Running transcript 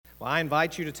Well, I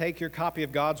invite you to take your copy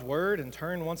of God's Word and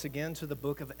turn once again to the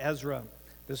book of Ezra.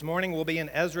 This morning we'll be in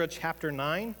Ezra chapter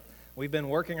 9. We've been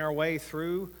working our way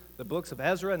through the books of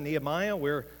Ezra and Nehemiah.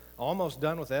 We're almost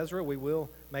done with Ezra. We will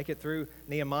make it through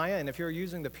Nehemiah. And if you're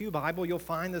using the Pew Bible, you'll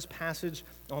find this passage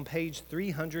on page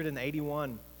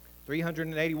 381.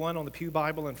 381 on the Pew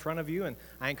Bible in front of you. And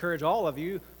I encourage all of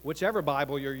you, whichever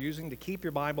Bible you're using, to keep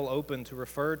your Bible open to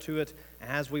refer to it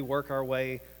as we work our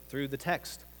way through the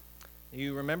text.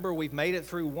 You remember we've made it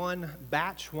through one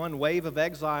wave of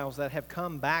exiles that have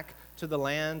come back to the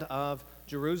land of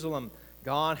Jerusalem.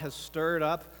 God has stirred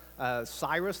up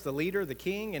Cyrus, the leader, the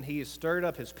king, and he has stirred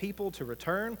up his people to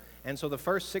return. And so the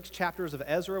first 6 chapters of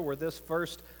Ezra were this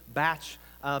first batch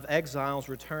of exiles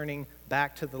returning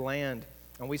back to the land.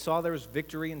 And we saw there was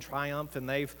victory and triumph, and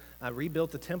they've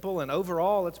rebuilt the temple, and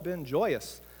overall it's been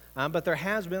joyous. But there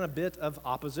has been a bit of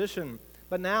opposition.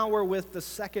 But now we're with the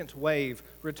second wave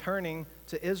returning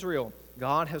to Israel.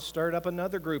 God has stirred up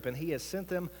another group, and he has sent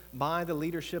them by the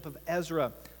leadership of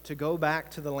Ezra to go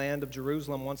back to the land of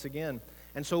Jerusalem once again.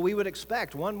 And so we would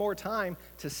expect one more time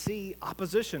to see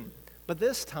opposition. But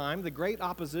this time, the great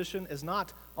opposition is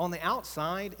not on the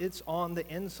outside, it's on the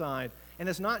inside. And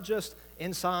it's not just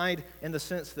inside in the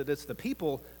sense that it's the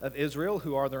people of Israel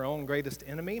who are their own greatest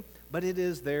enemy, but it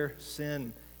is their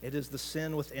sin. It is the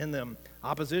sin within them.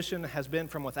 Opposition has been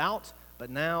from without, but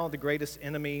now the greatest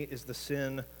enemy is the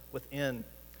sin within.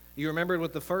 You remember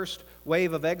with the first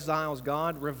wave of exiles,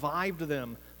 God revived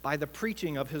them by the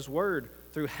preaching of his word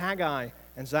through Haggai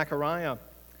and Zechariah.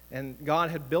 And God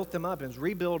had built them up and is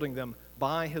rebuilding them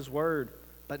by his word.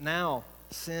 But now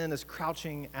sin is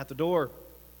crouching at the door.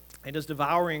 It is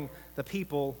devouring the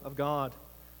people of God.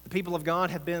 The people of God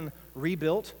have been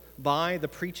rebuilt by the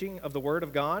preaching of the word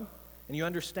of God. And you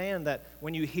understand that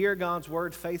when you hear God's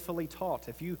word faithfully taught,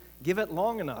 if you give it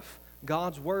long enough,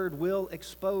 God's word will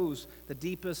expose the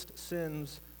deepest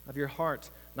sins of your heart.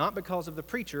 Not because of the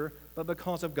preacher, but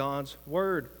because of God's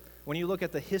word. When you look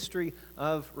at the history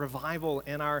of revival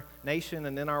in our nation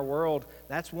and in our world,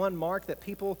 that's one mark that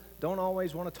people don't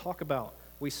always want to talk about.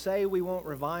 We say we want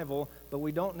revival, but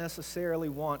we don't necessarily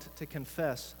want to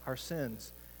confess our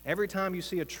sins. Every time you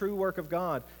see a true work of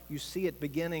God, you see it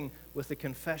beginning with the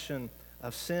confession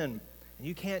of sin. And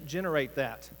you can't generate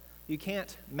that. You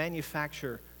can't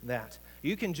manufacture that.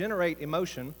 You can generate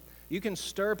emotion. You can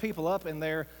stir people up in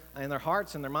their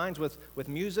hearts and their minds with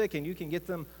music, and you can get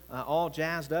them all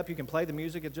jazzed up. You can play the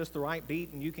music at just the right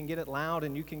beat, and you can get it loud,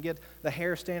 and you can get the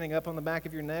hair standing up on the back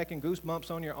of your neck and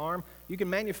goosebumps on your arm. You can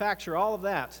manufacture all of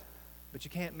that, but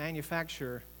you can't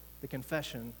manufacture the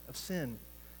confession of sin.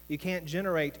 You can't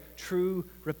generate true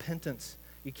repentance.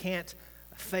 You can't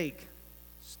fake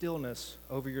stillness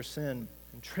over your sin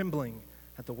and trembling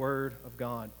at the word of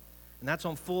God. And that's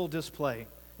on full display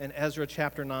in Ezra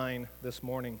chapter 9 this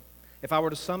morning. If I were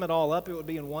to sum it all up, it would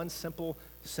be in one simple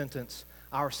sentence.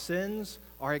 Our sins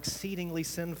are exceedingly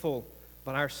sinful,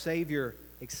 but our Savior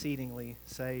exceedingly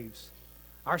saves.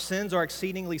 Our sins are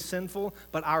exceedingly sinful,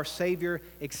 but our Savior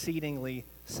exceedingly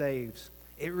saves.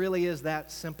 It really is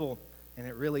that simple. And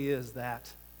it really is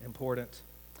that important.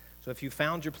 So if you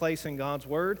found your place in God's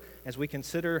Word, as we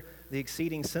consider the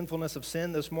exceeding sinfulness of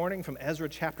sin this morning from Ezra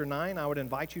chapter 9, I would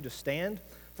invite you to stand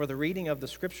for the reading of the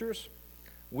Scriptures.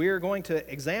 We're going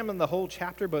to examine the whole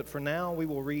chapter, but for now we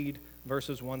will read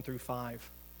verses 1 through 5.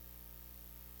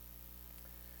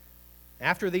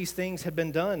 After these things had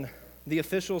been done, the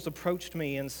officials approached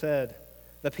me and said,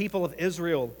 "The people of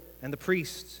Israel and the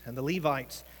priests and the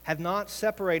Levites have not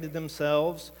separated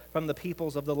themselves from the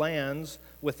peoples of the lands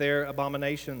with their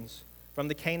abominations, from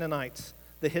the Canaanites,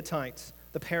 the Hittites,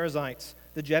 the Perizzites,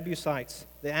 the Jebusites,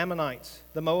 the Ammonites,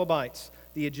 the Moabites,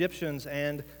 the Egyptians,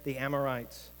 and the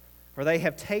Amorites. For they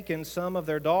have taken some of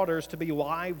their daughters to be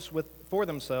wives for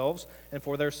themselves and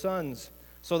for their sons,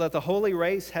 so that the holy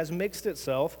race has mixed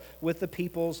itself with the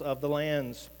peoples of the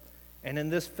lands. And in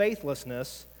this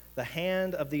faithlessness, the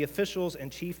hand of the officials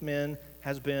and chief men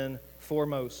has been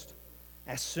foremost.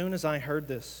 As soon as I heard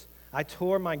this, I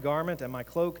tore my garment and my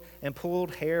cloak and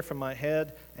pulled hair from my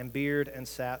head and beard and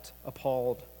sat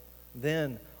appalled.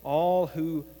 Then all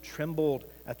who trembled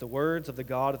at the words of the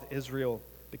God of Israel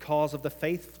because of the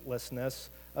faithlessness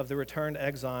of the returned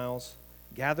exiles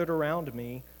gathered around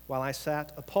me while I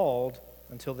sat appalled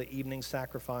until the evening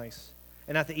sacrifice.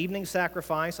 And at the evening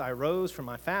sacrifice, I rose from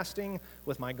my fasting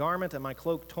with my garment and my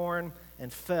cloak torn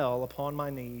and fell upon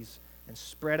my knees and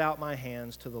spread out my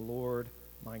hands to the Lord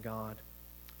my God."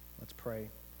 Let's pray.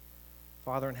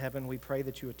 Father in heaven, we pray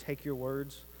that you would take your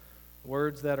words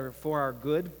that are for our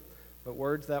good, but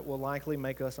words that will likely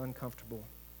make us uncomfortable.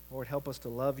 Lord, help us to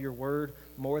love your word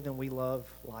more than we love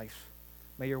life.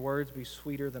 May your words be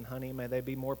sweeter than honey. May they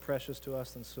be more precious to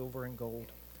us than silver and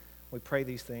gold. We pray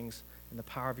these things in the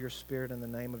power of your Spirit, in the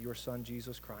name of your Son,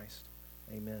 Jesus Christ.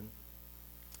 Amen.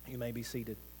 You may be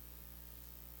seated.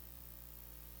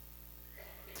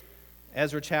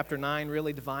 Ezra chapter 9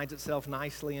 really divides itself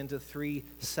nicely into three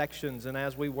sections. And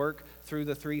as we work through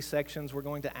the three sections, we're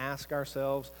going to ask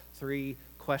ourselves three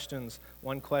questions.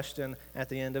 One question at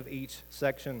the end of each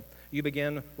section. You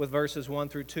begin with verses 1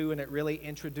 through 2, and it really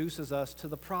introduces us to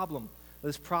the problem.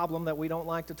 This problem that we don't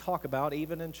like to talk about,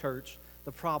 even in church,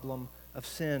 the problem of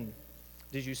sin.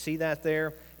 Did you see that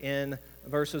there in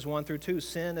verses 1 through 2?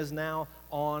 Sin is now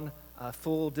on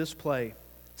full display.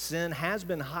 Sin has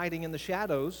been hiding in the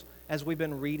shadows as we've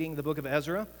been reading the book of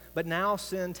Ezra, but now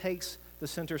sin takes the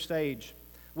center stage.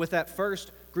 With that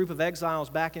first group of exiles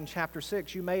back in chapter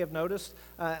 6, you may have noticed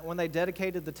when they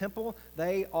dedicated the temple,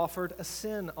 they offered a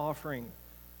sin offering.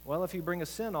 Well, if you bring a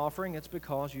sin offering, it's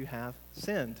because you have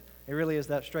sinned. It really is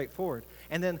that straightforward.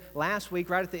 And then last week,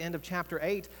 right at the end of chapter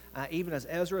 8, even as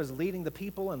Ezra is leading the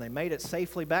people and they made it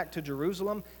safely back to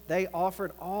Jerusalem, they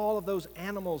offered all of those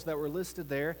animals that were listed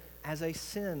there as a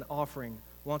sin offering.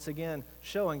 Once again,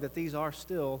 showing that these are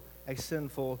still a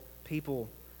sinful people.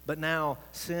 But now,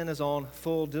 sin is on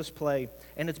full display,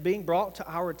 and it's being brought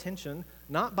to our attention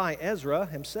not by Ezra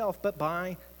himself, but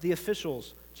by the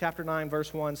officials. Chapter 9,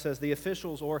 verse 1 says, the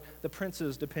officials, or the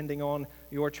princes, depending on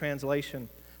your translation.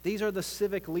 These are the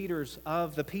civic leaders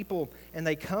of the people, and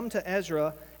they come to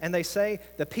Ezra, and they say,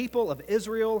 the people of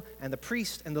Israel and the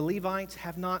priests and the Levites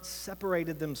have not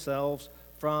separated themselves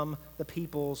from the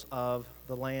peoples of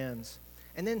the lands.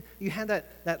 And then you had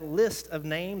that list of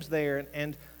names there,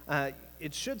 and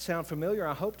it should sound familiar,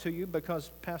 I hope, to you, because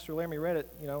Pastor Laramie read it,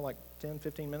 like 10,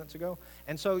 15 minutes ago.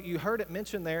 And so you heard it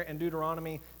mentioned there in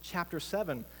Deuteronomy chapter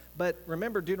 7. But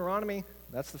remember, Deuteronomy,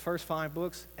 that's the first 5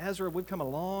 books. Ezra, we've come a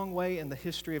long way in the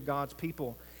history of God's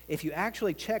people. If you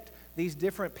actually checked these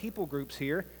different people groups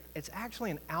here, it's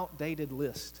actually an outdated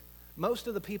list. Most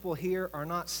of the people here are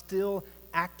not still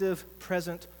active,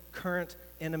 present, current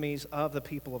enemies of the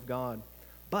people of God.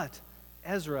 But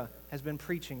Ezra has been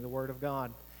preaching the word of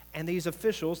God. And these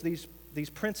officials, these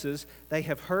princes, they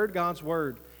have heard God's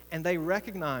word, and they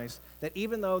recognize that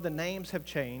even though the names have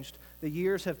changed, the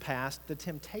years have passed, the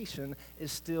temptation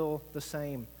is still the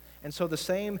same. And so the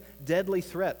same deadly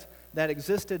threat that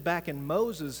existed back in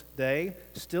Moses' day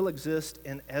still exists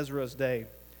in Ezra's day.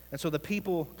 And so the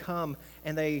people come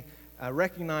and they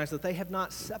recognize that they have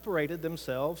not separated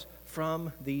themselves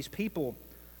from these people.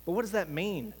 But what does that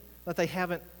mean, that they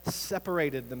haven't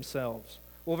separated themselves?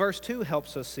 Well, verse 2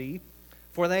 helps us see,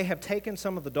 for they have taken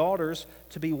some of the daughters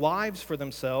to be wives for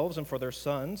themselves and for their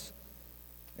sons.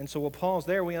 And so we'll pause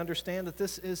there. We understand that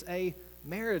this is a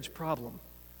marriage problem.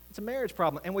 It's a marriage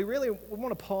problem. And we want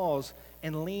to pause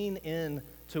and lean in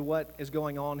to what is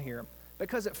going on here.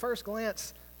 Because at first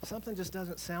glance, something just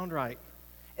doesn't sound right.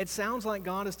 It sounds like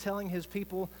God is telling his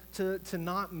people to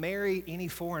not marry any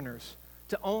foreigners,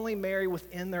 to only marry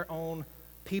within their own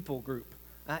people group.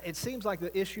 It seems like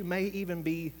the issue may even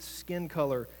be skin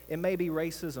color. It may be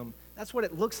racism. That's what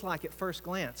it looks like at first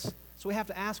glance. So we have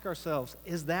to ask ourselves,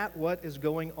 is that what is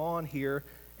going on here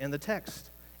in the text?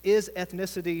 Is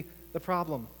ethnicity the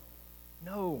problem?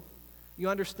 No. You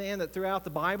understand that throughout the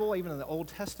Bible, even in the Old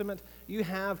Testament, you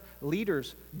have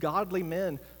leaders, godly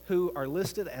men, who are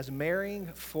listed as marrying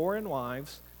foreign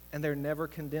wives, and they're never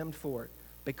condemned for it,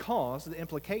 because the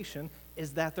implication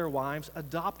is that their wives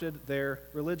adopted their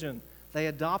religion. They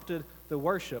adopted the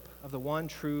worship of the one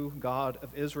true God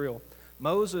of Israel.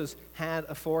 Moses had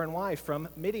a foreign wife from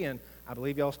Midian. I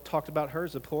believe y'all talked about her,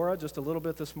 Zipporah, just a little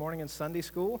bit this morning in Sunday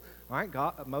school. All right,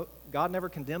 God never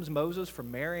condemns Moses for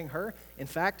marrying her. In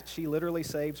fact, she literally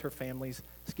saves her family's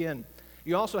skin.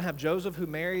 You also have Joseph, who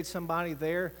married somebody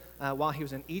there while he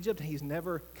was in Egypt. He's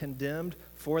never condemned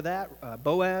for that.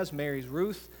 Boaz marries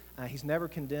Ruth. He's never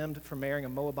condemned for marrying a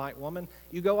Moabite woman.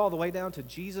 You go all the way down to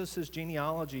Jesus'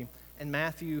 genealogy in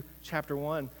Matthew chapter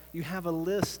 1. You have a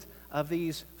list of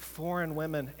these foreign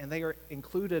women, and they are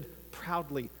included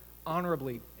proudly,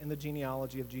 honorably in the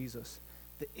genealogy of Jesus.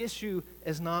 The issue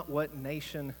is not what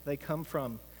nation they come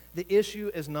from. The issue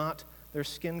is not their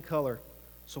skin color.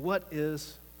 So what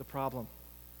is the problem?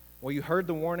 Well, you heard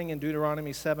the warning in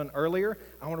Deuteronomy 7 earlier.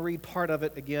 I want to read part of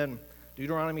it again.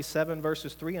 Deuteronomy 7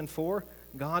 verses 3 and 4.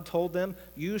 God told them,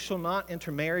 "You shall not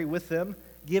intermarry with them,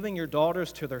 giving your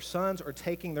daughters to their sons or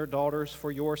taking their daughters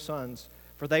for your sons,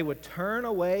 for they would turn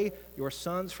away your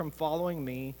sons from following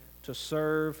me to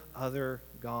serve other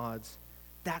gods."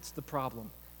 That's the problem.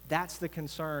 That's the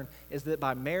concern, is that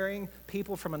by marrying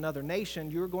people from another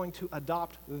nation, you're going to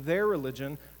adopt their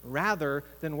religion rather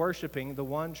than worshiping the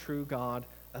one true God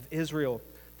of Israel.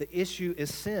 The issue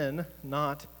is sin,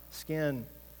 not skin.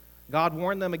 God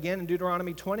warned them again in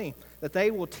Deuteronomy 20 that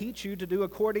they will teach you to do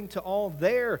according to all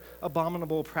their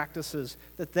abominable practices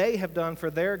that they have done for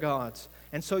their gods.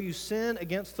 And so you sin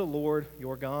against the Lord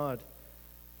your God.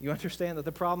 You understand that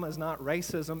the problem is not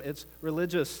racism, it's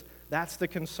religious. That's the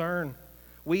concern.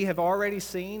 We have already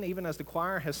seen, even as the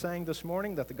choir has sang this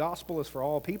morning, that the gospel is for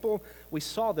all people. We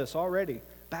saw this already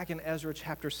back in Ezra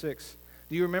chapter 6.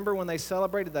 Do you remember when they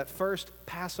celebrated that first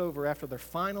Passover after they're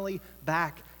finally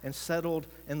back and settled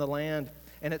in the land?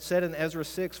 And it said in Ezra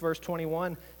 6, verse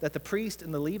 21, that the priests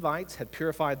and the Levites had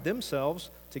purified themselves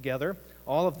together.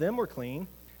 All of them were clean.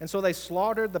 And so they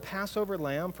slaughtered the Passover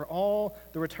lamb for all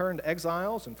the returned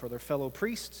exiles and for their fellow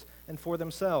priests and for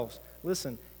themselves.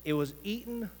 Listen, it was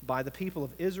eaten by the people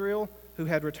of Israel who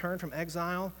had returned from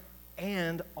exile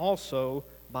and also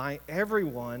by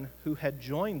everyone who had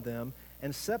joined them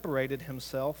and separated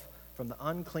himself from the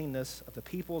uncleanness of the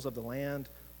peoples of the land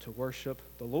to worship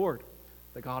the Lord,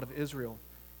 the God of Israel.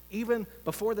 Even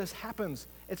before this happens,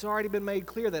 it's already been made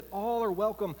clear that all are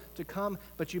welcome to come,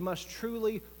 but you must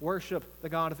truly worship the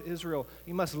God of Israel.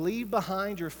 You must leave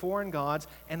behind your foreign gods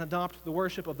and adopt the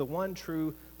worship of the one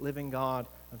true living God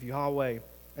of Yahweh.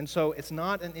 And so it's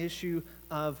not an issue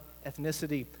of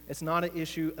ethnicity. It's not an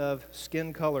issue of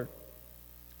skin color.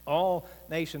 All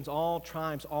nations, all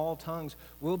tribes, all tongues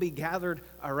will be gathered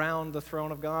around the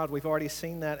throne of God. We've already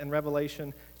seen that in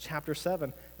Revelation chapter 7.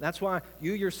 And that's why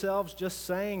you yourselves just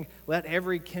sang, let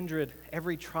every kindred,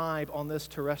 every tribe on this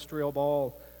terrestrial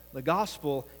ball. The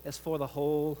gospel is for the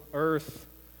whole earth.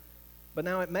 But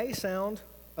now it may sound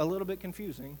a little bit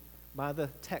confusing by the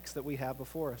text that we have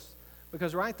before us.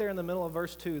 Because right there in the middle of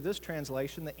verse 2, this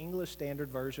translation, the English Standard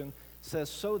Version, says,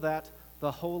 so that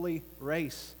the holy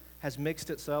race has mixed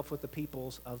itself with the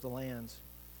peoples of the lands.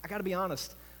 I got to be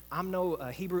honest, I'm no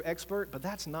Hebrew expert, but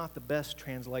that's not the best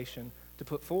translation to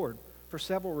put forward for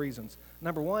several reasons.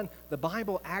 Number one, the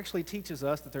Bible actually teaches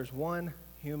us that there's one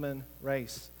human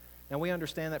race. Now, we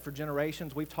understand that for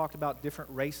generations we've talked about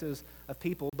different races of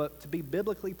people, but to be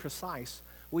biblically precise,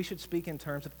 we should speak in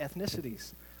terms of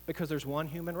ethnicities because there's one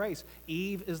human race.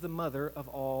 Eve is the mother of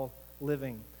all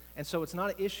living. And so it's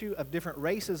not an issue of different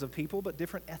races of people, but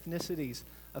different ethnicities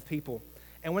of people.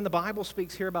 And when the Bible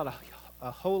speaks here about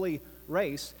a holy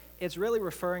race, it's really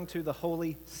referring to the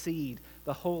holy seed,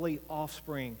 the holy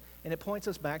offspring. And it points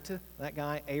us back to that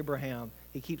guy, Abraham.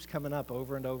 He keeps coming up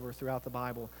over and over throughout the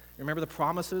Bible. Remember the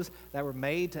promises that were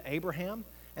made to Abraham?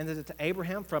 And that to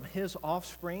Abraham, from his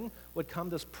offspring, would come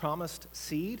this promised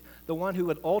seed, the one who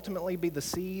would ultimately be the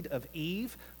seed of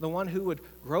Eve, the one who would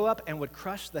grow up and would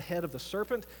crush the head of the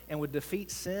serpent and would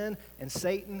defeat sin and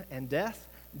Satan and death.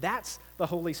 That's the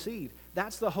holy seed.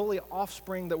 That's the holy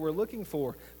offspring that we're looking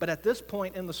for. But at this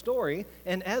point in the story,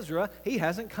 in Ezra, he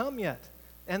hasn't come yet.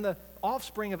 And the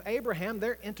offspring of Abraham,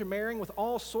 they're intermarrying with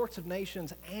all sorts of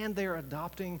nations, and they're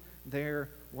adopting their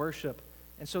worship.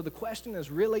 And so the question is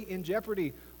really in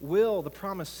jeopardy. Will the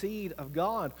promised seed of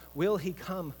God, will he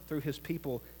come through his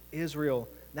people, Israel?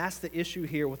 And that's the issue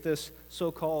here with this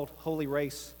so-called holy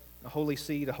race. A holy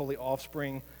seed, a holy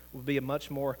offspring would be a much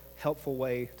more helpful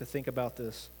way to think about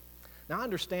this. Now, I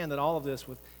understand that all of this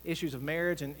with issues of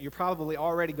marriage, and you're probably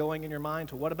already going in your mind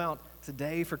to what about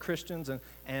today for Christians,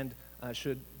 and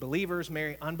should believers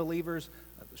marry unbelievers?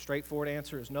 The straightforward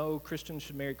answer is no, Christians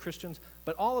should marry Christians.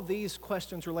 But all of these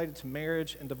questions related to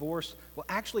marriage and divorce will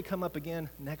actually come up again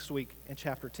next week in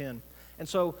chapter 10. And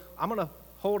so I'm going to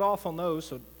hold off on those,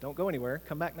 so don't go anywhere.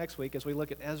 Come back next week as we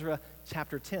look at Ezra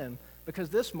chapter 10, because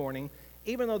this morning,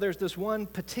 even though there's this one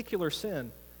particular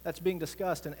sin that's being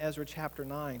discussed in Ezra chapter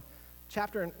 9,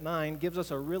 chapter 9 gives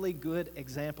us a really good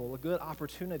example, a good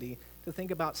opportunity to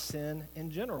think about sin in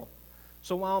general.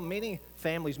 So while many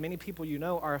families, many people you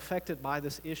know are affected by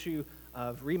this issue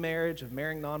of remarriage, of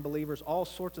marrying non-believers, all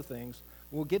sorts of things,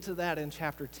 we'll get to that in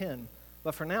chapter 10.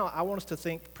 But for now, I want us to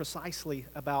think precisely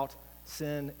about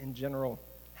sin in general.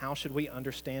 How should we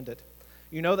understand it?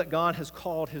 You know that God has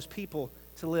called his people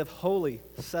to live holy,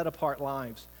 set-apart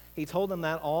lives. He told them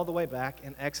that all the way back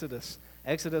in Exodus.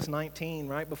 Exodus 19,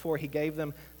 right before he gave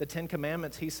them the 10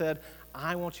 Commandments, he said,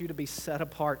 I want you to be set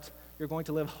apart. You're going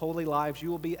to live holy lives. You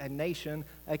will be a nation,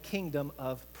 a kingdom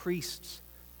of priests.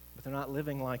 But they're not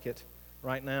living like it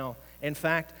right now. In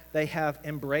fact, they have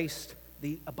embraced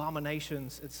the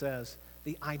abominations, it says,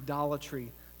 the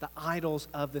idolatry, the idols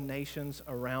of the nations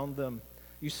around them.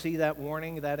 You see that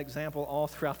warning, that example all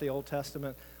throughout the Old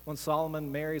Testament. When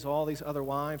Solomon marries all these other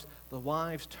wives, the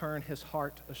wives turn his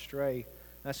heart astray.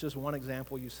 That's just one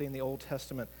example you see in the Old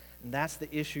Testament, and that's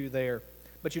the issue there.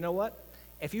 But you know what?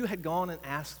 If you had gone and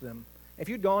asked them, if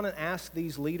you'd gone and asked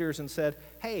these leaders and said,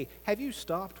 hey, have you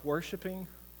stopped worshiping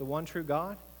the one true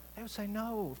God? They would say,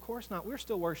 no, of course not. We're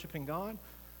still worshiping God,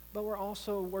 but we're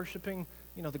also worshiping,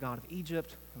 the God of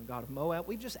Egypt and the God of Moab.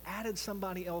 We've just added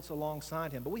somebody else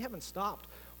alongside him, but we haven't stopped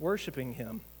worshiping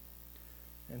him.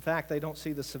 In fact, they don't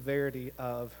see the severity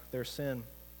of their sin.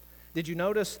 Did you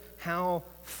notice how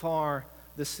far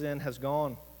the sin has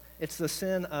gone? It's the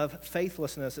sin of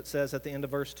faithlessness, it says at the end of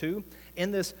verse 2.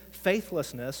 In this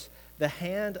faithlessness, the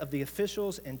hand of the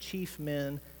officials and chief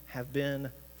men have been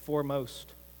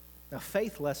foremost. Now,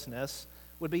 faithlessness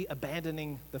would be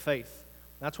abandoning the faith.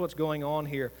 That's what's going on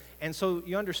here. And so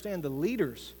you understand the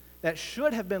leaders that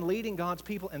should have been leading God's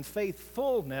people in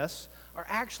faithfulness are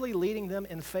actually leading them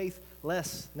in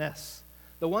faithlessness.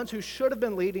 The ones who should have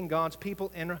been leading God's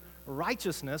people in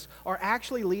righteousness are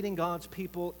actually leading God's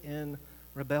people in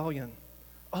rebellion.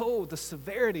 Oh, the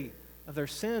severity of their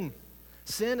sin.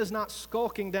 Sin is not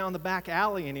skulking down the back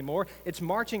alley anymore. It's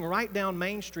marching right down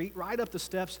Main Street, right up the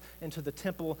steps into the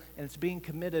temple, and it's being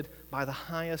committed by the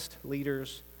highest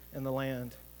leaders in the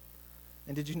land.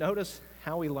 And did you notice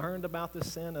how we learned about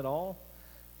this sin at all?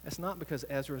 It's not because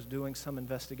Ezra is doing some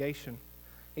investigation.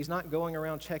 He's not going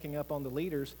around checking up on the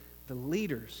leaders. The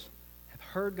leaders have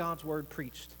heard God's word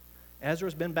preached.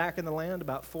 Ezra's been back in the land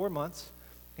about 4 months.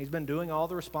 He's been doing all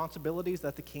the responsibilities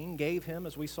that the king gave him,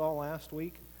 as we saw last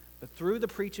week. But through the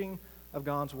preaching of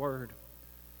God's word,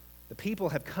 the people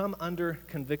have come under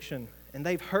conviction, and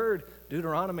they've heard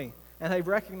Deuteronomy, and they've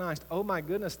recognized, oh my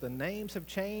goodness, the names have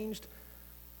changed,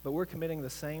 but we're committing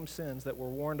the same sins that we're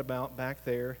warned about back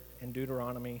there in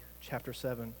Deuteronomy chapter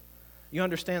 7. You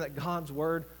understand that God's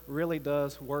word really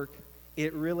does work.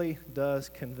 It really does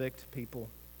convict people.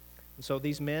 And so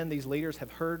these men, these leaders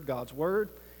have heard God's word,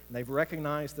 and they've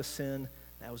recognized the sin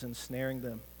that was ensnaring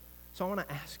them. So I want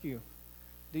to ask you,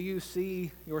 do you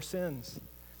see your sins?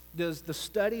 Does the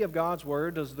study of God's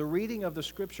word, does the reading of the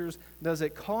scriptures, does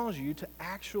it cause you to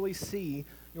actually see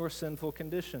your sinful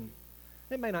condition?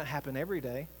 It may not happen every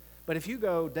day, but if you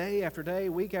go day after day,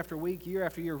 week after week, year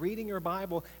after year, reading your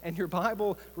Bible, and your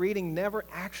Bible reading never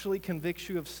actually convicts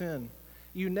you of sin,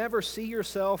 you never see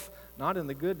yourself, not in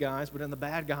the good guys, but in the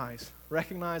bad guys,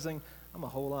 recognizing, I'm a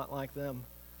whole lot like them.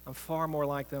 I'm far more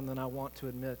like them than I want to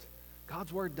admit.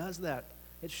 God's word does that.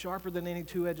 It's sharper than any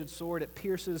two-edged sword. It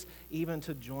pierces even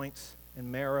to joints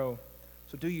and marrow.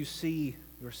 So do you see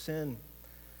your sin?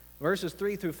 Verses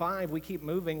 3 through 5, we keep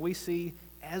moving. We see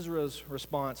Ezra's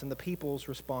response and the people's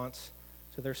response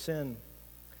to their sin.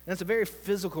 And it's a very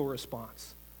physical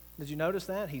response. Did you notice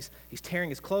that? He's tearing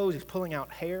his clothes. He's pulling out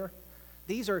hair.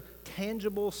 These are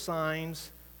tangible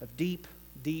signs of deep,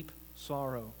 deep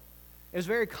sorrow. It was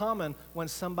very common when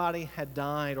somebody had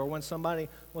died or when somebody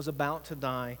was about to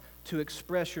die to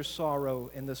express your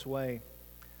sorrow in this way.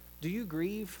 Do you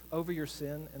grieve over your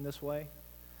sin in this way?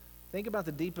 Think about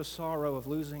the deepest sorrow of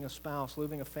losing a spouse,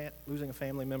 losing a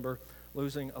family member,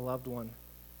 losing a loved one.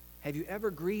 Have you ever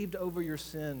grieved over your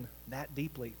sin that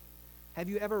deeply? Have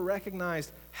you ever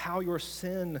recognized how your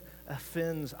sin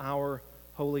offends our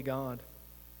holy God?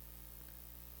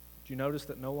 Did you notice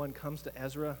that no one comes to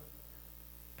Ezra,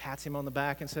 pats him on the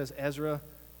back and says, Ezra,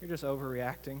 you're just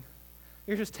overreacting.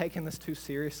 You're just taking this too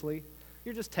seriously.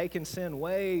 You're just taking sin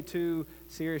way too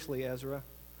seriously, Ezra.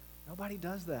 Nobody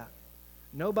does that.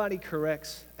 Nobody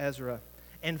corrects Ezra.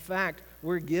 In fact,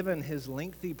 we're given his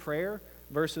lengthy prayer,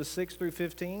 verses 6 through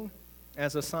 15,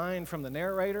 as a sign from the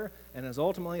narrator and as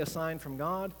ultimately a sign from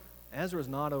God. Ezra's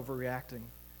not overreacting.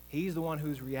 He's the one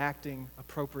who's reacting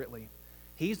appropriately.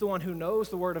 He's the one who knows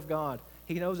the Word of God.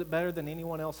 He knows it better than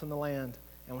anyone else in the land.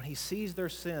 And when he sees their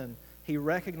sin, he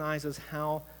recognizes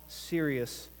how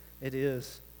serious it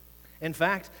is. In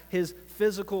fact, his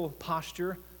physical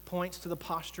posture points to the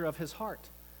posture of his heart.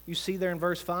 You see there in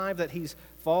verse 5 that he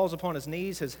falls upon his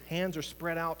knees. His hands are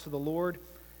spread out to the Lord.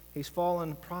 He's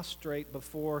fallen prostrate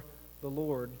before the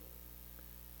Lord.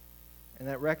 And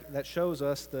that shows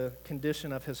us the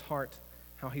condition of his heart,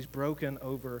 how he's broken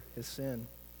over his sin.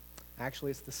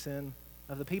 Actually, it's the sin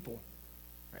of the people.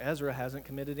 Ezra hasn't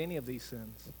committed any of these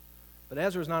sins. But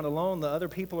Ezra's not alone. The other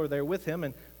people are there with him,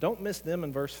 and don't miss them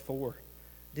in verse 4.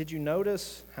 Did you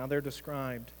notice how they're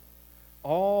described?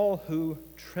 All who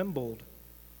trembled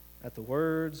at the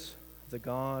words of the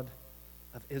God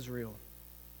of Israel.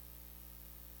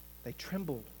 They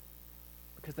trembled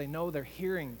because they know they're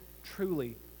hearing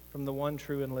truly from the one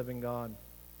true and living God.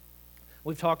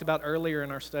 We've talked about earlier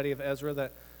in our study of Ezra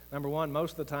that Number one,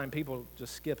 most of the time people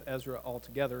just skip Ezra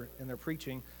altogether in their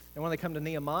preaching. And when they come to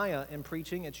Nehemiah in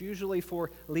preaching, it's usually for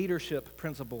leadership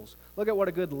principles. Look at what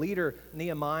a good leader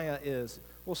Nehemiah is.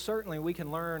 Well, certainly we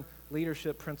can learn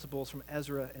leadership principles from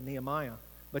Ezra and Nehemiah.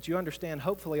 But you understand,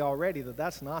 hopefully already, that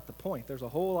that's not the point. There's a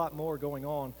whole lot more going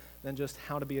on than just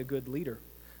how to be a good leader.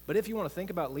 But if you want to think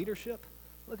about leadership,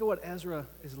 look at what Ezra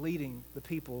is leading the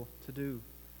people to do.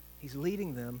 He's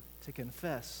leading them to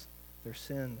confess their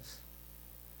sins,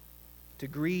 to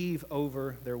grieve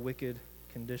over their wicked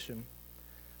condition.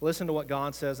 Listen to what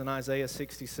God says in Isaiah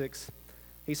 66.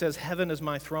 He says, "Heaven is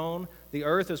my throne, the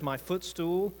earth is my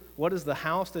footstool. What is the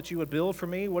house that you would build for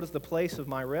me? What is the place of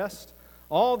my rest?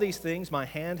 All these things my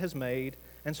hand has made,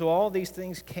 and so all these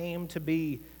things came to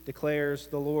be, declares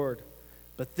the Lord.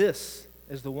 But this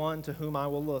is the one to whom I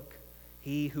will look,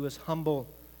 he who is humble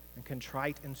and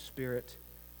contrite in spirit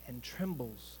and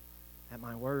trembles at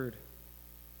my word."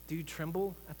 Do you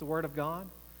tremble at the word of God?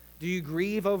 Do you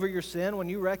grieve over your sin when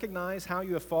you recognize how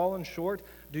you have fallen short?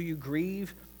 Do you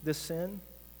grieve this sin?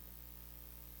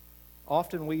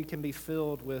 Often we can be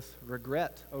filled with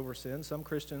regret over sin. Some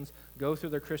Christians go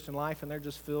through their Christian life and they're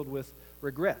just filled with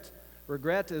regret.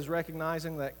 Regret is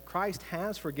recognizing that Christ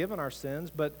has forgiven our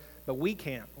sins, but we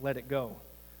can't let it go.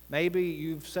 Maybe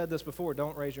you've said this before.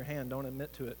 Don't raise your hand. Don't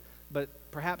admit to it. But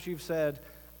perhaps you've said,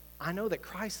 I know that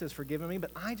Christ has forgiven me,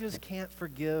 but I just can't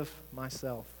forgive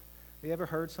myself. Have you ever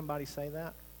heard somebody say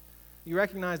that? You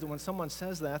recognize that when someone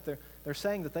says that, they're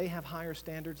saying that they have higher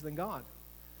standards than God.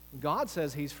 God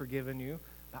says he's forgiven you,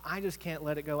 but I just can't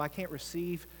let it go. I can't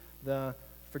receive the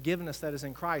forgiveness that is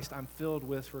in Christ. I'm filled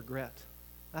with regret.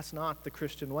 That's not the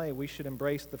Christian way. We should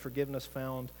embrace the forgiveness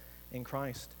found in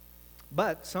Christ.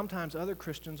 But sometimes other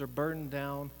Christians are burdened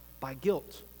down by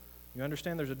guilt. You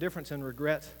understand there's a difference in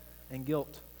regret and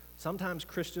guilt. Sometimes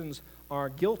Christians are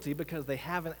guilty because they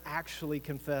haven't actually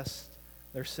confessed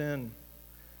their sin.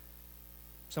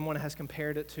 Someone has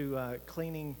compared it to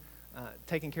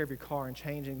taking care of your car and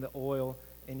changing the oil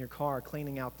in your car,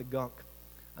 cleaning out the gunk.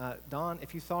 Don,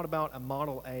 if you thought about a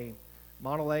Model A,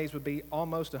 Model A's would be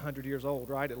almost 100 years old,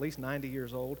 right? At least 90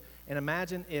 years old. And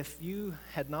imagine if you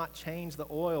had not changed the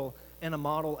oil in a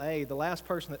Model A. The last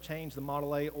person that changed the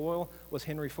Model A oil was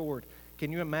Henry Ford.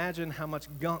 Can you imagine how much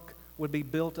gunk would be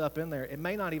built up in there? It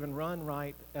may not even run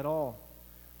right at all.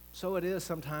 So it is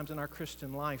sometimes in our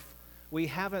Christian life. We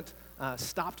haven't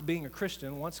stopped being a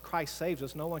Christian. Once Christ saves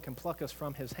us, no one can pluck us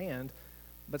from his hand.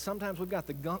 But sometimes we've got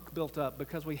the gunk built up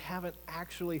because we haven't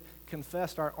actually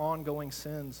confessed our ongoing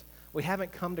sins. We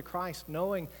haven't come to Christ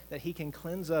knowing that he can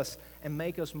cleanse us and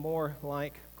make us more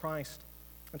like Christ.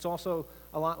 It's also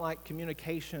a lot like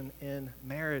communication in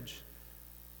marriage.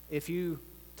 If you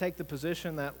take the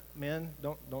position that men,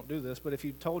 don't do this, but if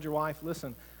you told your wife,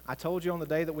 listen, I told you on the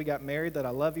day that we got married that I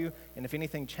love you, and if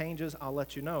anything changes, I'll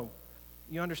let you know.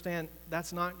 You understand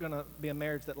that's not going to be a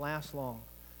marriage that lasts long.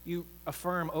 You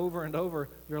affirm over and over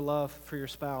your love for your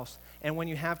spouse. And when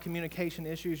you have communication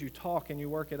issues, you talk and you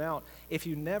work it out. If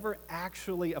you never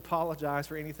actually apologize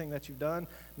for anything that you've done,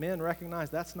 men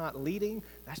recognize that's not leading,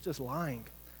 that's just lying.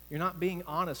 You're not being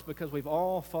honest because we've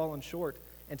all fallen short.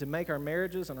 And to make our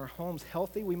marriages and our homes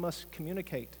healthy, we must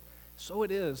communicate. So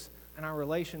it is in our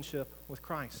relationship with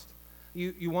Christ.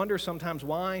 You wonder sometimes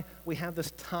why we have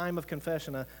this time of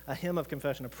confession, a hymn of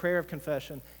confession, a prayer of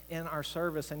confession in our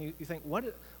service. And you think, what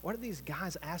are these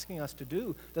guys asking us to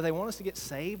do? Do they want us to get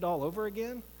saved all over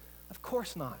again? Of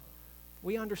course not.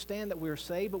 We understand that we are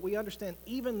saved, but we understand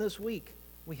even this week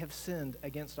we have sinned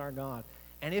against our God.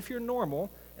 And if you're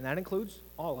normal, and that includes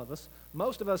all of us,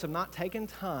 most of us have not taken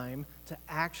time to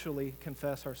actually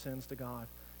confess our sins to God,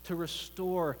 to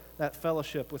restore that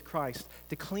fellowship with Christ,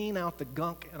 to clean out the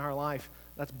gunk in our life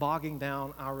that's bogging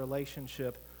down our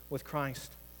relationship with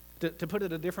Christ. To put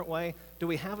it a different way, do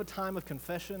we have a time of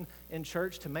confession in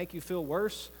church to make you feel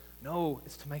worse? No,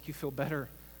 it's to make you feel better,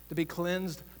 to be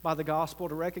cleansed by the gospel,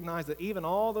 to recognize that even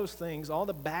all those things, all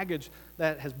the baggage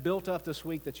that has built up this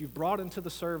week that you've brought into the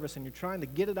service and you're trying to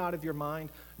get it out of your mind,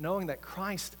 knowing that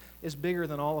Christ is bigger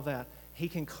than all of that. He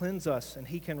can cleanse us and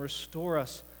he can restore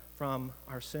us from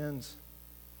our sins.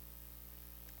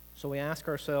 So we ask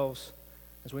ourselves,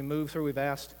 as we move through, we've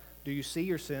asked, do you see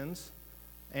your sins?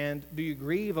 And do you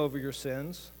grieve over your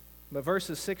sins? But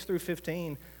verses 6 through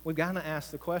 15, we've got to ask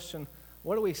the question,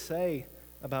 what do we say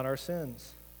about our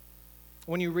sins?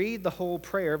 When you read the whole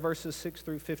prayer, verses 6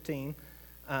 through 15,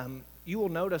 you will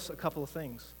notice a couple of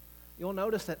things. You'll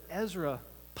notice that Ezra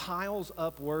piles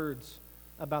up words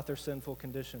about their sinful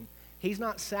condition. He's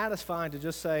not satisfied to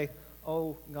just say,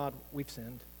 oh, God, we've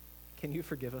sinned. Can you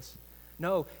forgive us?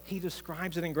 No, he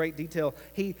describes it in great detail.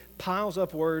 He piles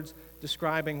up words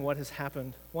describing what has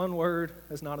happened. One word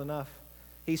is not enough.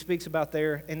 He speaks about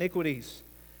their iniquities.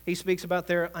 He speaks about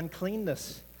their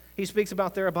uncleanness. He speaks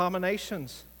about their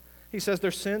abominations. He says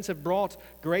their sins have brought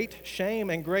great shame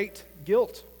and great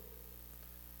guilt.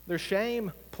 Their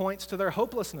shame points to their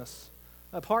hopelessness.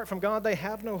 Apart from God, they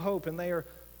have no hope, and they are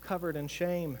covered in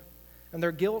shame. And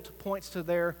their guilt points to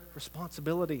their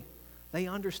responsibility. They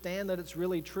understand that it's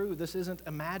really true. This isn't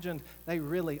imagined. They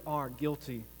really are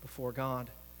guilty before God.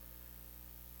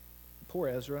 Poor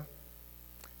Ezra.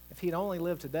 If he'd only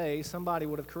lived today, somebody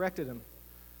would have corrected him.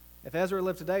 If Ezra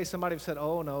lived today, somebody would have said,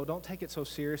 oh no, don't take it so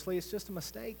seriously. It's just a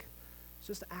mistake. It's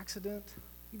just an accident.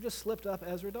 You just slipped up,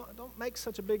 Ezra. Don't make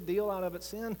such a big deal out of it.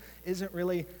 Sin isn't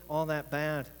really all that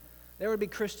bad. There would be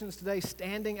Christians today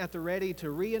standing at the ready to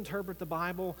reinterpret the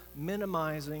Bible,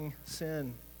 minimizing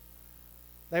sin.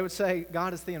 They would say,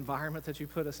 God, it's the environment that you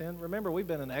put us in. Remember, we've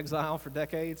been in exile for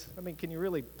decades. I mean, can you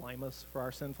really blame us for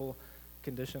our sinful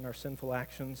condition, our sinful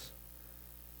actions?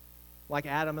 Like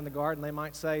Adam in the garden, they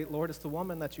might say, Lord, it's the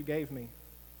woman that you gave me.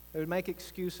 They would make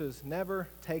excuses, never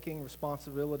taking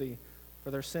responsibility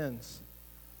for their sins.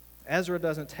 Ezra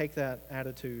doesn't take that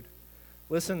attitude.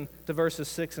 Listen to verses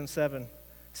 6 and 7. It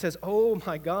says, oh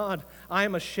my God, I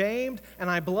am ashamed and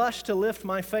I blush to lift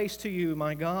my face to you,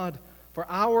 my God. For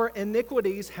our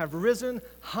iniquities have risen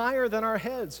higher than our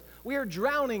heads. We are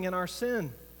drowning in our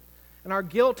sin, and our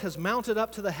guilt has mounted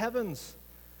up to the heavens.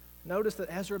 Notice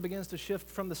that Ezra begins to shift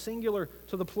from the singular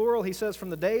to the plural. He says, from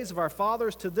the days of our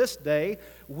fathers to this day,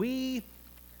 we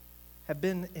have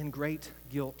been in great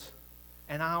guilt.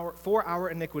 And for our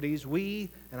iniquities, we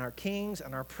and our kings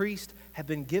and our priests have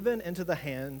been given into the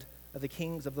hand of the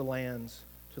kings of the lands,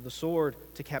 to the sword,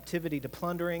 to captivity, to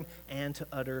plundering, and to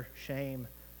utter shame,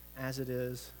 as it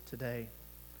is today.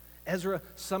 Ezra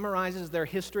summarizes their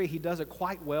history. He does it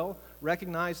quite well,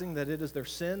 recognizing that it is their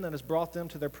sin that has brought them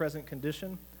to their present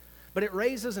condition. But it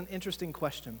raises an interesting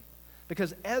question,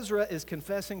 because Ezra is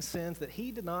confessing sins that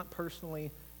he did not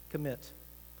personally commit.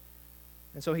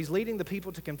 And so he's leading the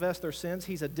people to confess their sins.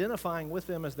 He's identifying with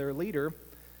them as their leader.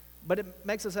 But it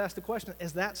makes us ask the question,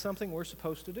 is that something we're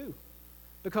supposed to do?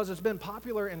 Because it's been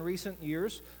popular in recent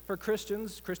years for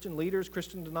Christians, Christian leaders,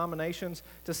 Christian denominations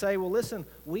to say, well, listen,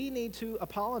 we need to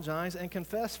apologize and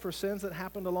confess for sins that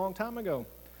happened a long time ago.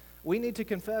 We need to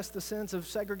confess the sins of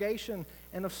segregation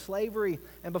and of slavery.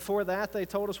 And before that, they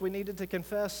told us we needed to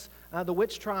confess the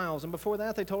witch trials. And before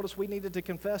that, they told us we needed to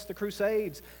confess the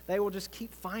Crusades. They will just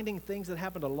keep finding things that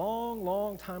happened a long,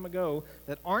 long time ago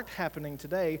that aren't happening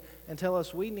today and tell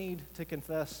us we need to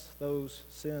confess those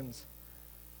sins.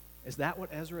 Is that what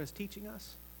Ezra is teaching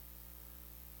us?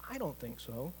 I don't think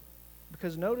so.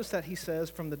 Because notice that he says,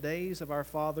 from the days of our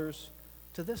fathers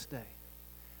to this day.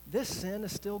 This sin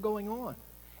is still going on.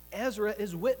 Ezra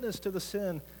is witness to the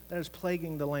sin that is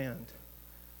plaguing the land.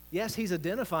 Yes, he's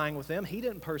identifying with them. He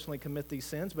didn't personally commit these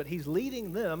sins, but he's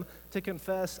leading them to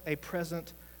confess a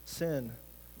present sin,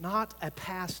 not a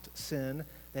past sin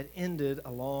that ended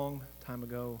a long time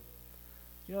ago.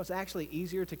 You know, it's actually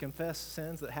easier to confess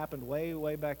sins that happened way,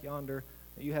 way back yonder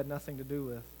that you had nothing to do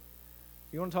with.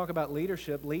 If you want to talk about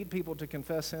leadership, lead people to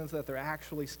confess sins that they're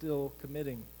actually still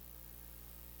committing.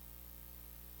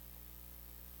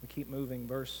 We keep moving,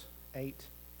 verse 8.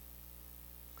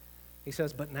 He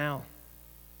says, but now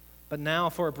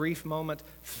for a brief moment,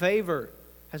 favor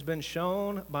has been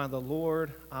shown by the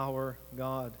Lord our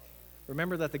God.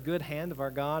 Remember that the good hand of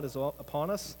our God is upon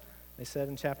us, they said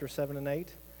in chapter 7 and 8.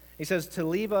 He says, to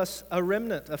leave us a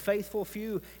remnant, a faithful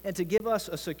few, and to give us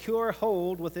a secure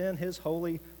hold within his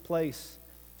holy place.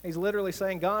 He's literally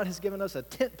saying God has given us a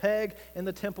tent peg in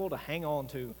the temple to hang on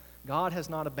to. God has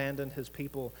not abandoned his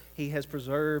people. He has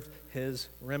preserved his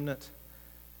remnant.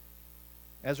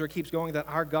 Ezra keeps going that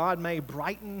our God may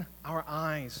brighten our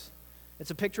eyes.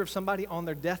 It's a picture of somebody on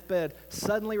their deathbed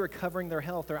suddenly recovering their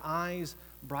health, their eyes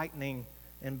brightening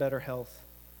in better health.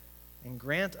 And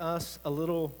grant us a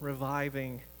little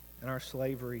reviving in our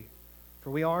slavery,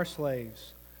 for we are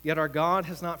slaves. Yet our God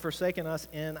has not forsaken us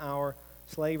in our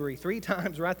slavery. 3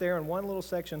 times right there in one little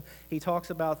section, he talks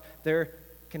about their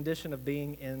condition of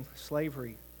being in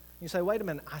slavery. You say, wait a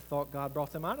minute, I thought God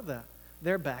brought them out of that.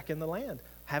 They're back in the land.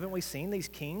 Haven't we seen these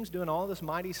kings doing all this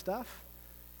mighty stuff?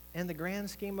 In the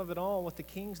grand scheme of it all, what the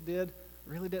kings did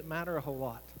really didn't matter a whole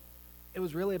lot. It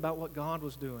was really about what God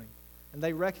was doing. And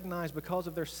they recognized because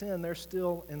of their sin, they're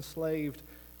still enslaved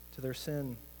to their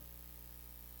sin.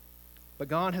 But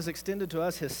God has extended to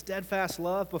us his steadfast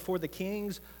love before the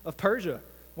kings of Persia.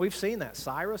 We've seen that.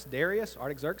 Cyrus, Darius,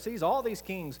 Artaxerxes, all these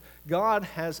kings. God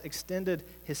has extended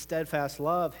his steadfast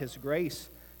love, his grace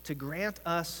to grant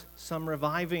us some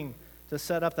reviving, to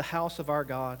set up the house of our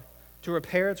God, to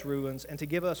repair its ruins, and to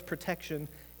give us protection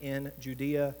in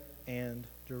Judea and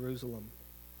Jerusalem.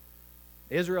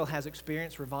 Israel has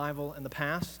experienced revival in the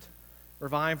past,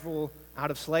 revival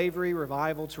out of slavery,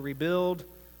 revival to rebuild,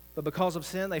 but because of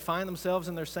sin, they find themselves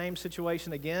in their same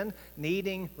situation again,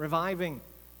 needing reviving.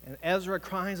 And Ezra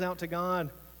cries out to God,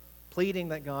 pleading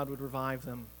that God would revive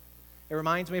them. It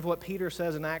reminds me of what Peter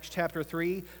says in Acts chapter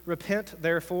 3, "Repent,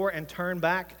 therefore, and turn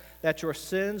back, that your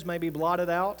sins may be blotted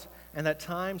out, and that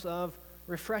times of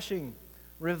refreshing,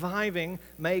 reviving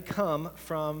may come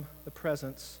from the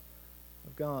presence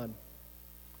of God."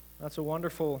 That's a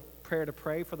wonderful prayer to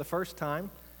pray for the first time,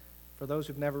 for those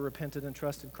who've never repented and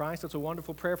trusted Christ. It's a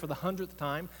wonderful prayer for the 100th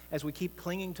time as we keep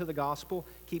clinging to the gospel,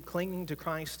 keep clinging to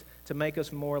Christ to make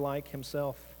us more like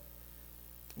Himself.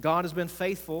 God has been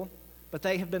faithful, but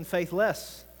they have been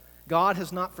faithless. God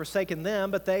has not forsaken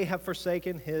them, but they have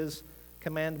forsaken His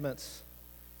commandments.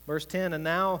 Verse 10, "And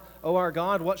now, O our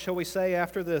God, what shall we say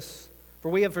after this? For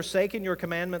we have forsaken your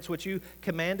commandments, which you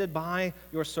commanded by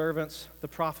your servants, the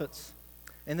prophets."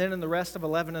 And then in the rest of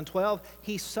 11 and 12,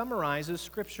 he summarizes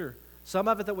Scripture. Some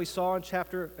of it that we saw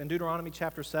in Deuteronomy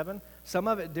chapter 7, some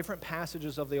of it different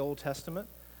passages of the Old Testament.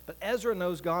 But Ezra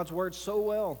knows God's Word so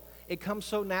well. It comes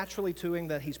so naturally to him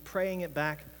that he's praying it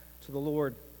back to the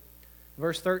Lord.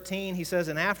 Verse 13, he says,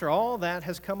 "And after all that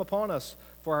has come upon us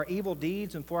for our evil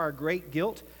deeds and for our great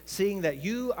guilt, seeing that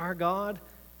you, our God,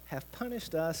 have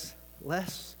punished us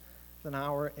less than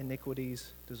our iniquities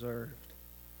deserved."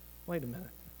 Wait a minute.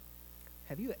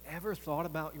 Have you ever thought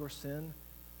about your sin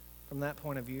from that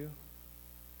point of view?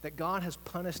 That God has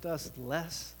punished us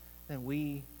less than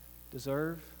we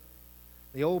deserve?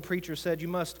 The old preacher said, you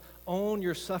must own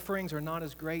your sufferings are not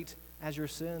as great as your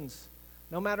sins.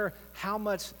 No matter how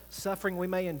much suffering we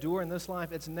may endure in this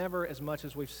life, it's never as much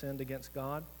as we've sinned against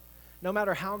God. No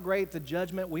matter how great the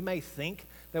judgment we may think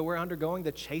that we're undergoing,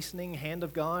 the chastening hand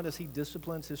of God as He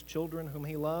disciplines His children whom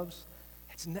He loves,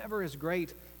 it's never as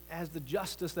great as the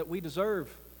justice that we deserve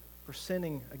for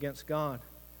sinning against God.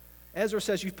 Ezra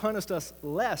says, you've punished us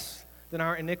less than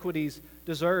our iniquities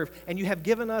deserve, and you have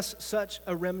given us such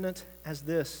a remnant as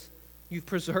this. You've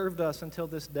preserved us until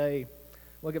this day.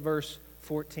 Look at verse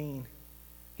 14.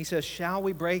 He says, "Shall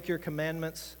we break your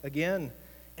commandments again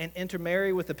and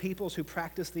intermarry with the peoples who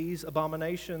practice these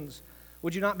abominations?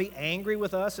 Would you not be angry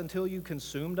with us until you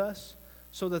consumed us,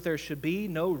 so that there should be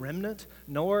no remnant,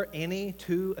 nor any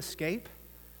to escape?"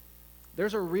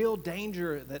 There's a real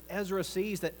danger that Ezra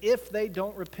sees that if they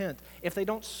don't repent, if they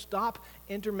don't stop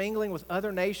intermingling with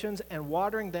other nations and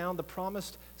watering down the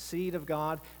promised seed of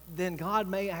God, then God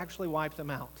may actually wipe them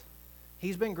out.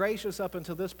 He's been gracious up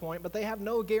until this point, but they have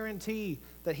no guarantee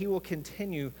that He will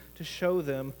continue to show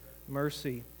them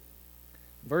mercy.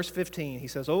 Verse 15, he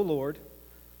says, "O Lord,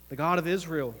 the God of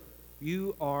Israel,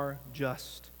 you are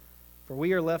just, for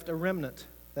we are left a remnant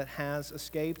that has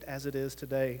escaped as it is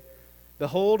today.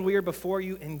 Behold, we are before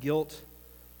you in guilt,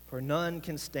 for none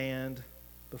can stand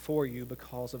before you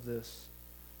because of this."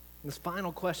 And this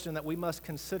final question that we must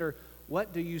consider,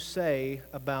 what do you say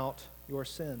about your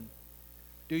sin?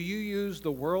 Do you use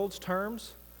the world's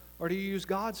terms, or do you use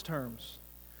God's terms?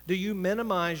 Do you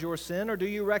minimize your sin, or do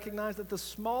you recognize that the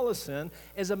smallest sin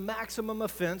is a maximum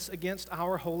offense against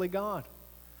our holy God?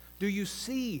 Do you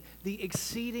see the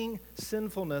exceeding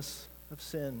sinfulness of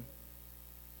sin?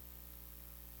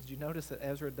 Did you notice that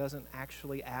Ezra doesn't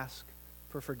actually ask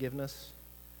for forgiveness?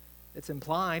 It's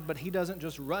implied, but he doesn't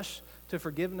just rush to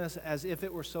forgiveness as if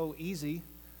it were so easy,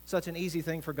 such an easy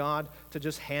thing for God to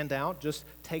just hand out, just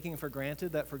taking for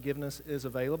granted that forgiveness is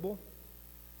available.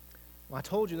 Well, I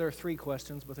told you there are 3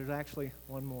 questions, but there's actually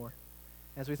one more.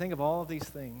 As we think of all of these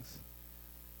things,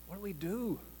 what do we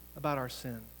do about our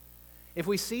sin? If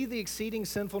we see the exceeding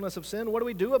sinfulness of sin, what do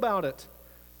we do about it?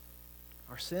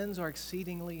 Our sins are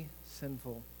exceedingly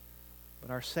sinful, but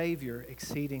our Savior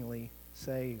exceedingly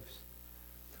saves.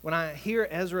 When I hear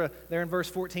Ezra there in verse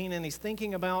 14, and he's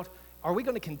thinking about, are we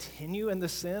going to continue in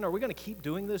this sin? Are we going to keep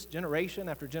doing this generation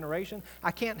after generation?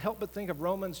 I can't help but think of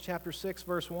Romans chapter 6,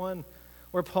 verse 1,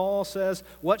 where Paul says,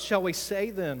 "What shall we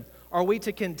say then? Are we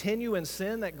to continue in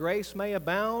sin that grace may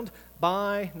abound?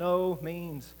 By no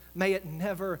means. May it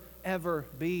never, ever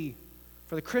be."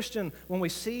 For the Christian, when we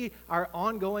see our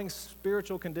ongoing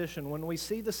spiritual condition, when we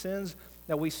see the sins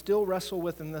that we still wrestle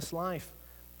with in this life,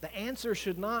 the answer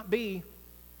should not be,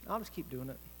 I'll just keep doing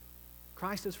it.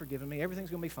 Christ has forgiven me. Everything's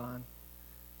going to be fine.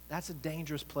 That's a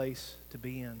dangerous place to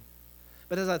be in.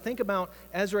 But as I think about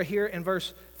Ezra here in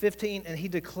verse 15, and he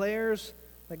declares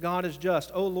that God is just.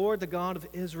 "O Lord, the God of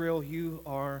Israel, you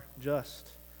are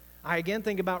just." I again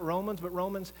think about Romans, but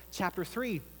Romans chapter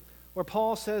 3, where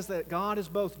Paul says that God is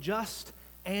both just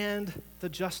and the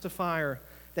justifier,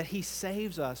 that He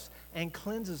saves us and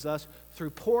cleanses us through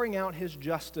pouring out His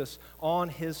justice on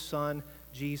His Son,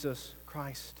 Jesus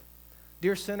Christ.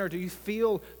 Dear sinner, do you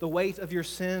feel the weight of your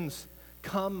sins?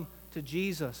 Come to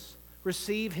Jesus.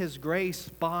 Receive His grace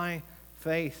by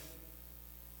faith.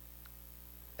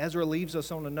 Ezra leaves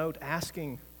us on a note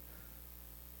asking,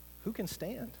 who can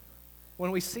stand?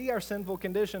 When we see our sinful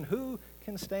condition, who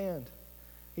can stand?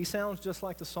 He sounds just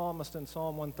like the psalmist in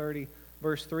Psalm 130,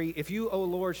 verse 3. If you, O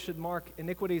Lord, should mark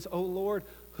iniquities, O Lord,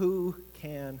 who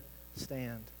can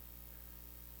stand?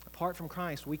 Apart from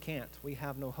Christ, we can't. We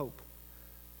have no hope.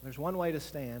 There's one way to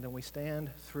stand, and we stand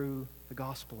through the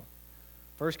gospel.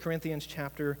 1 Corinthians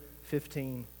chapter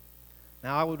 15.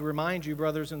 Now I would remind you,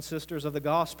 brothers and sisters, of the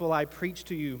gospel I preached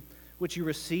to you, which you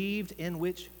received, in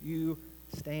which you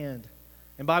stand,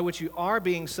 and by which you are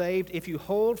being saved, if you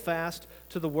hold fast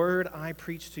to the word I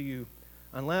preached to you,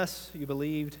 unless you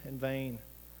believed in vain.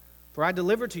 For I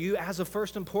delivered to you as of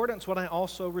first importance what I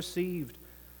also received,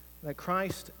 that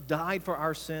Christ died for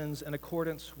our sins in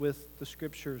accordance with the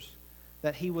Scriptures,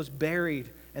 that He was buried,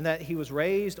 and that He was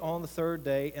raised on the third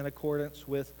day in accordance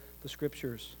with the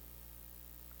Scriptures.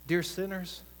 Dear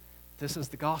sinners, this is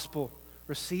the gospel.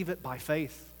 Receive it by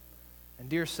faith. And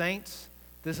dear saints,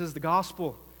 this is the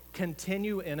gospel.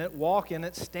 Continue in it, walk in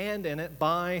it, stand in it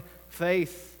by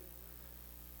faith.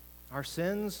 Our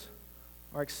sins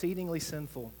are exceedingly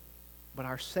sinful, but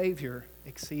our Savior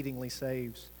exceedingly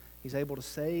saves. He's able to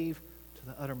save to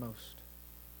the uttermost.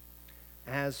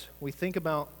 As we think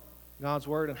about God's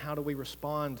Word and how do we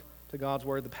respond to God's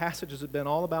Word, the passages have been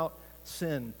all about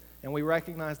sin, and we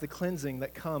recognize the cleansing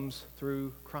that comes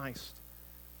through Christ.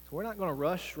 So we're not going to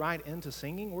rush right into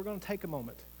singing. We're going to take a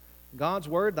moment. God's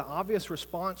Word, the obvious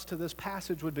response to this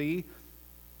passage would be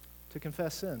to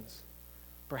confess sins.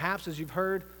 Perhaps as you've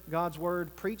heard God's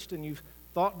Word preached and you've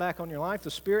thought back on your life, the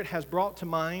Spirit has brought to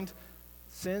mind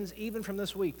sins even from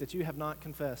this week that you have not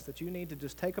confessed, that you need to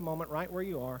just take a moment right where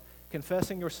you are,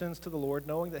 confessing your sins to the Lord,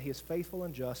 knowing that He is faithful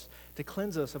and just to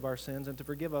cleanse us of our sins and to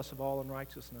forgive us of all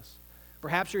unrighteousness.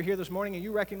 Perhaps you're here this morning and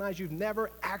you recognize you've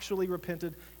never actually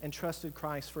repented and trusted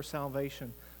Christ for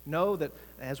salvation. Know that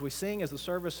as we sing, as the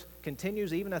service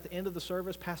continues, even at the end of the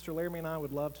service, Pastor Laramie and I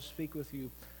would love to speak with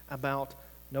you about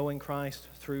knowing Christ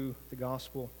through the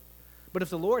gospel. But if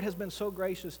the Lord has been so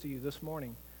gracious to you this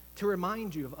morning to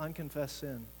remind you of unconfessed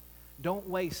sin, don't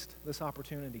waste this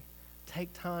opportunity.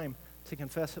 Take time to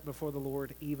confess it before the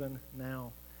Lord even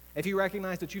now. If you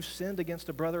recognize that you've sinned against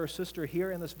a brother or sister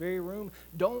here in this very room,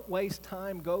 don't waste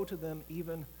time. Go to them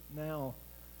even now,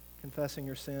 confessing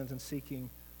your sins and seeking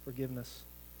forgiveness.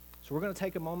 So we're going to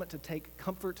take a moment to take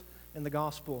comfort in the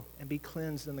gospel and be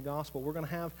cleansed in the gospel. We're going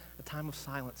to have a time of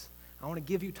silence. I want to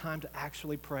give you time to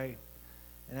actually pray.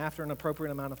 And after an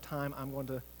appropriate amount of time, I'm going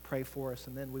to pray for us,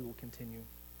 and then we will continue.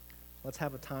 Let's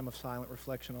have a time of silent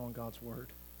reflection on God's Word.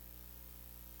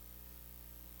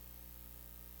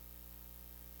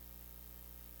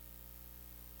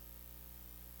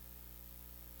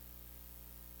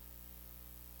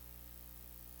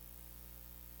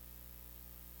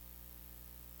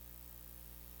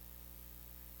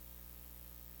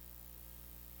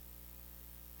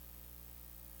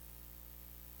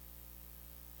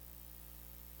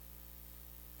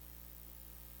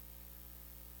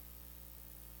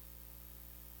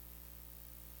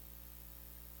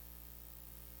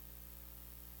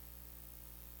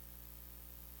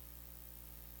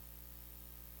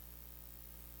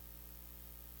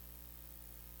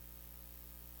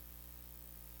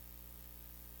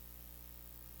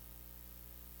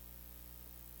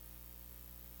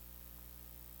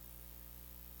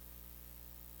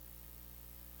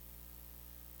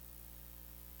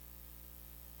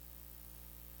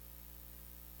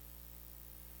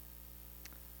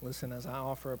 Listen as I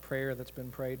offer a prayer that's been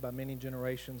prayed by many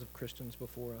generations of Christians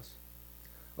before us.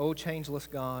 O changeless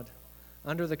God,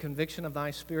 under the conviction of Thy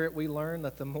Spirit, we learn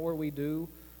that the more we do,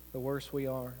 the worse we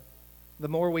are. The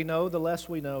more we know, the less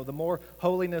we know. The more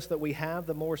holiness that we have,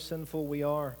 the more sinful we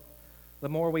are. The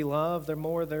more we love, the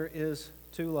more there is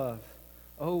to love.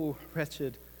 O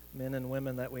wretched men and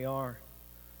women that we are.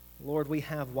 Lord, we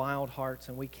have wild hearts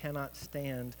and we cannot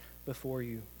stand before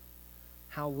You.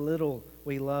 How little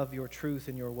we love Your truth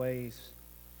and Your ways.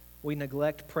 We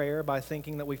neglect prayer by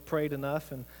thinking that we've prayed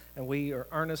enough, and we are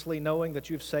earnestly knowing that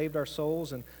You've saved our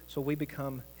souls, and so we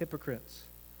become hypocrites.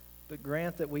 But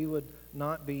grant that we would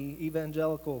not be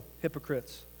evangelical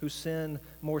hypocrites who sin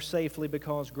more safely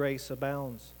because grace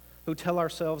abounds, who tell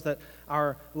ourselves that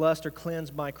our lusts are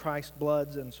cleansed by Christ's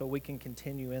blood, and so we can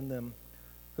continue in them.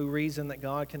 who reason that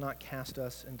God cannot cast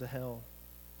us into hell.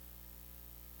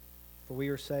 For we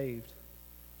are saved.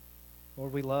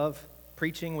 Lord, we love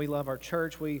preaching, we love our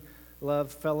church, we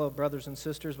love fellow brothers and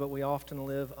sisters, but we often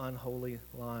live unholy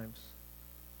lives.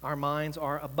 Our minds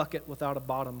are a bucket without a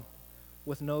bottom,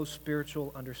 with no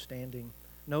spiritual understanding,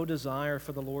 no desire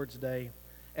for the Lord's day,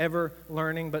 ever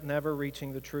learning but never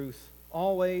reaching the truth,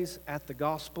 always at the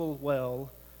gospel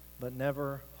well, but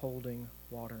never holding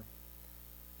water.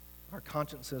 Our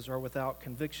consciences are without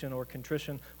conviction or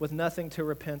contrition, with nothing to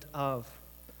repent of.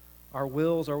 Our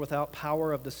wills are without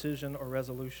power of decision or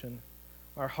resolution.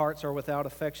 Our hearts are without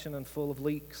affection and full of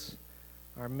leaks.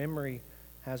 Our memory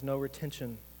has no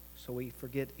retention, so we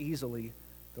forget easily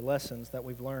the lessons that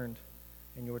we've learned,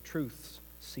 and your truths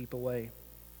seep away.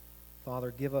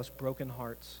 Father, give us broken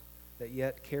hearts that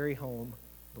yet carry home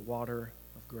the water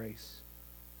of grace.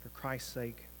 For Christ's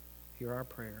sake, hear our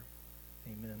prayer.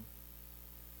 Amen.